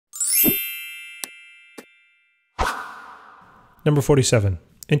Number 47,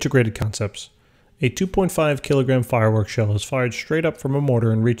 integrated concepts. A 2.5 kilogram firework shell is fired straight up from a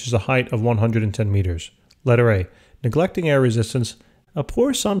mortar and reaches a height of 110 meters. Letter A, neglecting air resistance, a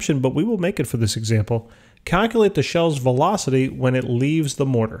poor assumption, but we will make it for this example. Calculate the shell's velocity when it leaves the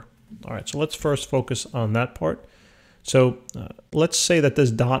mortar. All right, so let's first focus on that part. So let's say that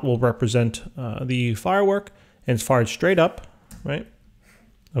this dot will represent the firework, and it's fired straight up, right?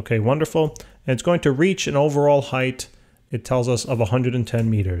 Okay, wonderful. And it's going to reach an overall height, it tells us, of 110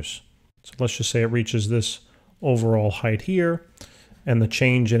 meters. So let's just say it reaches this overall height here, and the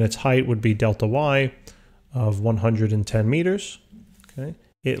change in its height would be delta y of 110 meters. Okay.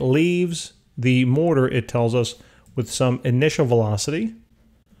 It leaves the mortar, it tells us, with some initial velocity,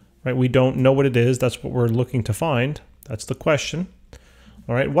 right? We don't know what it is. That's what we're looking to find. That's the question.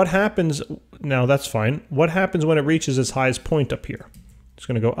 All right, what happens, now that's fine. What happens when it reaches its highest point up here? It's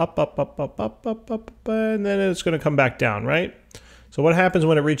going to go up, up, up, up, up, up, up, and then it's going to come back down, right? So what happens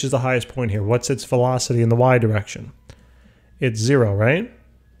when it reaches the highest point here? What's its velocity in the y direction? It's 0, right?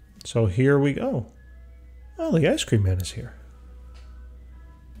 So here we go. Oh, the ice cream man is here.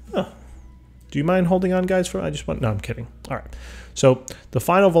 Oh. Do you mind holding on, guys? No, I'm kidding. All right. So the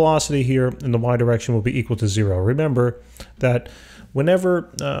final velocity here in the y direction will be equal to 0. Remember that whenever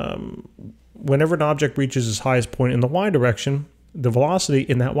an object reaches its highest point in the y direction, the velocity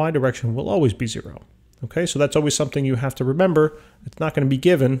in that y direction will always be 0. Okay, so that's always something you have to remember. It's not going to be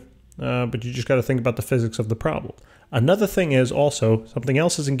given, but you just got to think about the physics of the problem. Another thing is also, something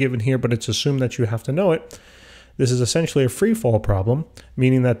else isn't given here, but it's assumed that you have to know it. This is essentially a free fall problem,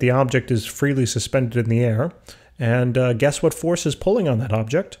 meaning that the object is freely suspended in the air. And guess what force is pulling on that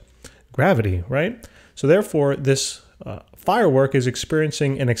object? Gravity, right? So therefore, this firework is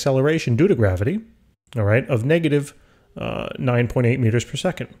experiencing an acceleration due to gravity, all right, of negative 9.8 meters per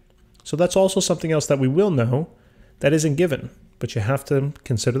second. So that's also something else that we will know that isn't given, but you have to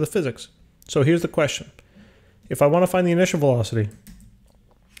consider the physics. So here's the question. If I want to find the initial velocity,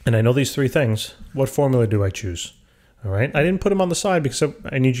 and I know these three things, what formula do I choose? All right, I didn't put them on the side because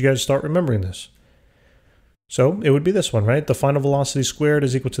I need you guys to start remembering this. So it would be this one, right? The final velocity squared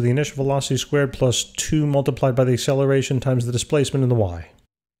is equal to the initial velocity squared plus 2 multiplied by the acceleration times the displacement in the y.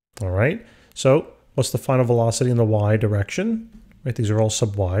 All right, so what's the final velocity in the y direction? Right, these are all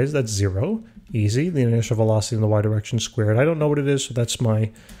sub y's, that's 0, easy. The initial velocity in the y direction squared, I don't know what it is, so that's my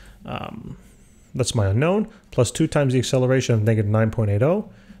unknown, plus 2 times the acceleration of negative 9.80,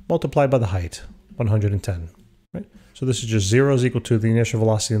 multiplied by the height, 110. Right? So this is just 0 is equal to the initial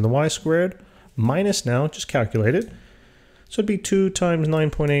velocity in the y squared, minus now, just calculate it. So it'd be 2 times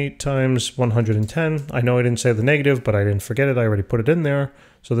 9.8 times 110. I know I didn't say the negative, but I didn't forget it. I already put it in there.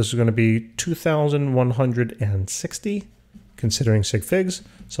 So this is going to be 2,160, considering sig figs.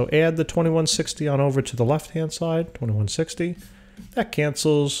 So add the 2160 on over to the left-hand side, 2160. That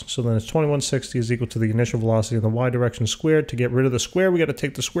cancels, so then it's 2160 is equal to the initial velocity in the y direction squared. To get rid of the square, we got to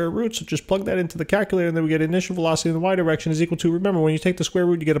take the square root, so just plug that into the calculator, and then we get initial velocity in the y direction is equal to, remember, when you take the square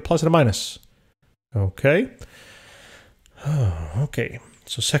root, you get a plus and a minus. Okay. Okay,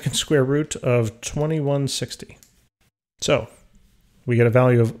 so second square root of 2160. So we get a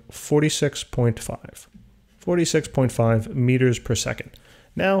value of 46.5. 46.5 meters per second.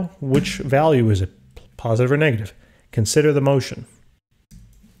 Now, which value is it? Positive or negative? Consider the motion.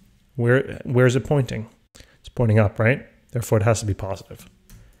 Where is it pointing? It's pointing up, right? Therefore, it has to be positive.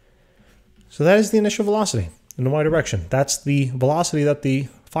 So that is the initial velocity in the y direction. That's the velocity that the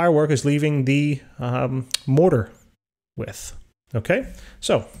firework is leaving the mortar with. Okay?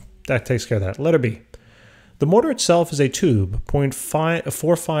 So that takes care of that. Letter B. The mortar itself is a tube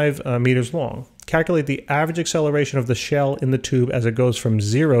 0.45 meters long. Calculate the average acceleration of the shell in the tube as it goes from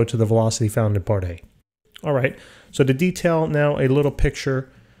 0 to the velocity found in part A. All right, so to detail now a little picture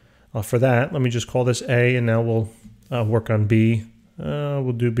for that, let me just call this A, and now we'll work on B.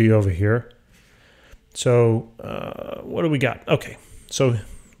 We'll do B over here. So what do we got? Okay, so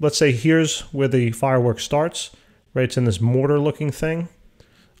let's say here's where the firework starts, right? It's in this mortar-looking thing.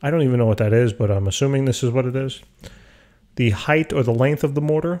 I don't even know what that is, but I'm assuming this is what it is. The height or the length of the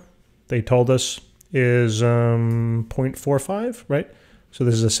mortar, they told us, is 0.45, right? So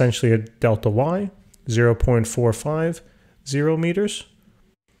this is essentially a delta y. 0.450 meters.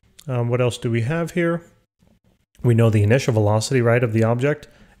 What else do we have here? We know the initial velocity, right, of the object.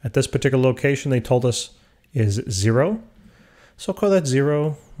 At this particular location, they told us is 0. So I'll call that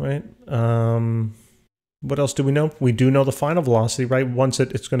 0, right? What else do we know? We do know the final velocity, right? Once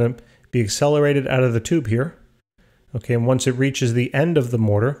it's going to be accelerated out of the tube here. Okay, and once it reaches the end of the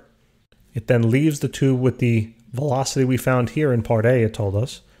mortar, it then leaves the tube with the velocity we found here in part A, it told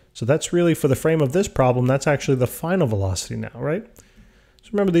us. So that's really, for the frame of this problem, that's actually the final velocity now, right? So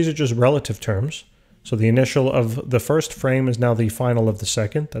remember, these are just relative terms. So the initial of the first frame is now the final of the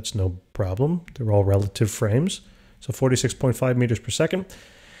second. That's no problem. They're all relative frames. So 46.5 meters per second.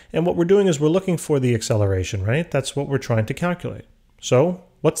 And what we're doing is we're looking for the acceleration, right? That's what we're trying to calculate. So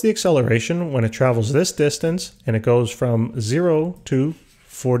what's the acceleration when it travels this distance and it goes from 0 to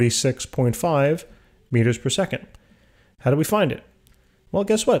 46.5 meters per second? How do we find it? Well,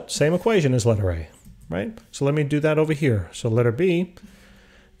 guess what? Same equation as letter A, right? So let me do that over here. So letter B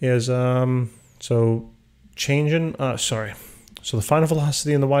is, so the final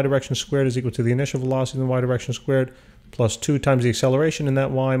velocity in the y direction squared is equal to the initial velocity in the y direction squared plus 2 times the acceleration in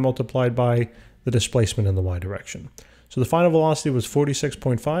that y multiplied by the displacement in the y direction. So the final velocity was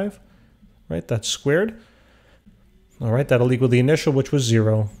 46.5, right? That's squared. All right, that'll equal the initial, which was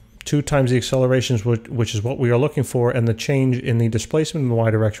 0, 2 times the accelerations, which is what we are looking for, and the change in the displacement in the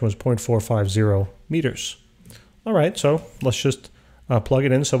y direction was 0.450 meters. All right, so let's just plug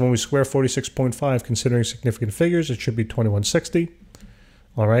it in. So when we square 46.5, considering significant figures, it should be 2160.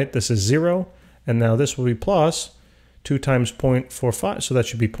 All right, this is 0, and now this will be plus 2 times 0.45, so that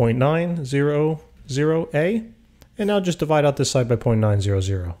should be 0.900A. And now just divide out this side by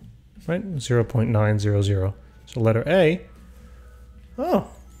 0.900, right? 0.900. So letter A. Oh,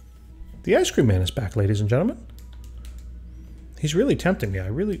 the ice cream man is back, ladies and gentlemen. He's really tempting me.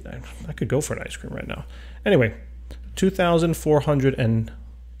 I could go for an ice cream right now. Anyway, 2,400 and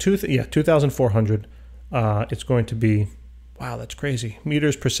 2,400. It's going to be, wow, that's crazy,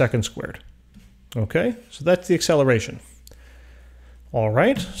 meters per second squared. Okay, so that's the acceleration. All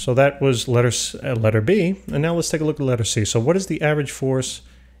right, so that was letter B, and now let's take a look at letter C. So what is the average force?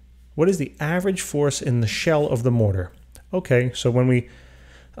 What is the average force in the shell of the mortar? Okay, so when we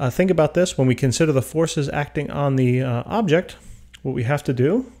think about this, when we consider the forces acting on the object, what we have to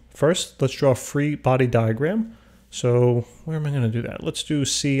do, first, let's draw a free body diagram. So where am I going to do that? Let's do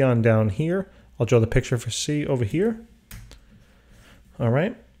C on down here. I'll draw the picture for C over here. All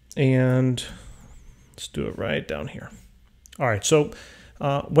right, and let's do it right down here. All right, so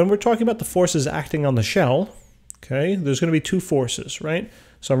when we're talking about the forces acting on the shell, okay, there's going to be 2 forces, right?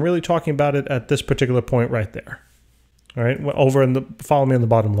 So I'm really talking about it at this particular point right there. All right, over in the, follow me on the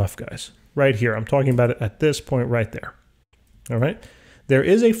bottom left, guys. Right here, I'm talking about it at this point right there. All right, there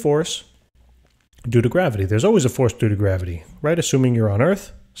is a force due to gravity. There's always a force due to gravity, right? Assuming you're on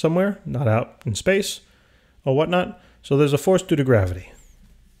Earth somewhere, not out in space or whatnot. So there's a force due to gravity.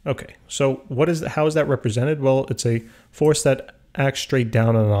 Okay, so how is that represented? Well, it's a force that acts straight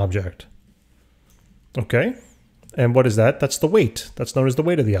down on an object. Okay, and what is that? That's the weight. That's known as the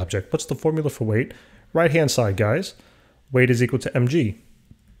weight of the object. What's the formula for weight? Right-hand side, guys. Weight is equal to mg.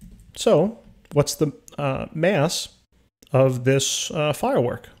 So what's the mass of this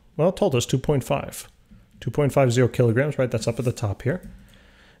firework? Well, it told us 2.50 kilograms, right? That's up at the top here.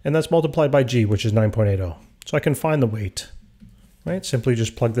 And that's multiplied by g, which is 9.80. So I can find the weight. Right, simply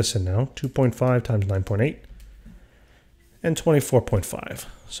just plug this in now. 2.5 times 9.8 and 24.5.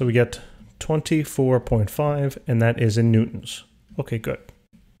 So we get 24.5, and that is in newtons. Okay, good.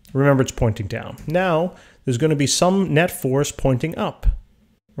 Remember, it's pointing down. Now, there's going to be some net force pointing up,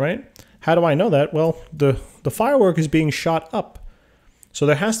 right? How do I know that? Well, the firework is being shot up. So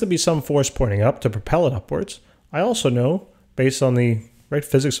there has to be some force pointing up to propel it upwards. I also know, based on the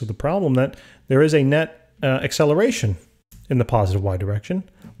physics of the problem, that there is a net acceleration in the positive y direction.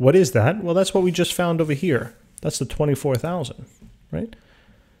 What is that? Well, that's what we just found over here. That's the 24,000, right?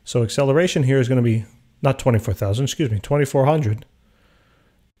 So acceleration here is going to be, not 24,000, excuse me, 2,400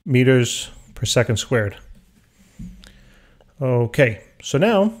 meters per second squared. Okay, so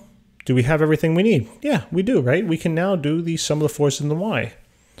now, do we have everything we need? Yeah, we do, right? We can now do the sum of the forces in the y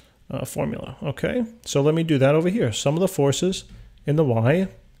formula, okay? So let me do that over here. Sum of the forces in the y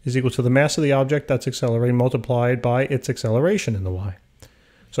is equal to the mass of the object that's accelerating multiplied by its acceleration in the y.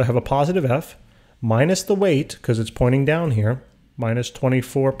 So I have a positive F minus the weight, because it's pointing down here, minus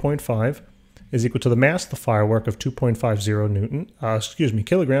 24.5 is equal to the mass of the firework of 2.50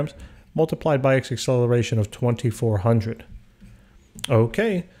 kilograms, multiplied by its acceleration of 2,400.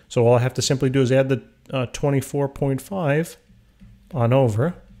 Okay, so all I have to simply do is add the 24.5 on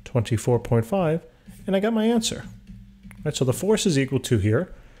over 24.5, and I got my answer. Right, so the force is equal to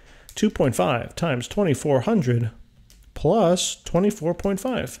here 2.5 times 2,400 plus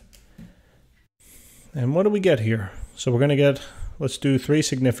 24.5. And what do we get here? So we're going to get, let's do 3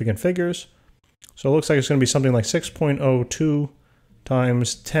 significant figures. So it looks like it's going to be something like 6.02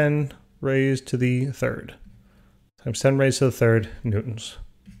 times 10 raised to the third. Times 10 raised to the third newtons.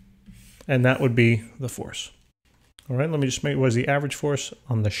 And that would be the force. All right, let me just make, what is the average force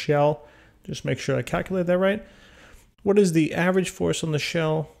on the shell? Just make sure I calculate that right. What is the average force on the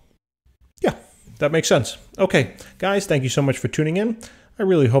shell? Yeah, that makes sense. Okay, guys, thank you so much for tuning in. I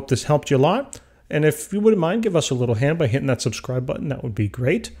really hope this helped you a lot. And if you wouldn't mind, give us a little hand by hitting that subscribe button. That would be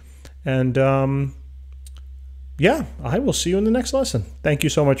great. And yeah, I will see you in the next lesson. Thank you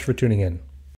so much for tuning in.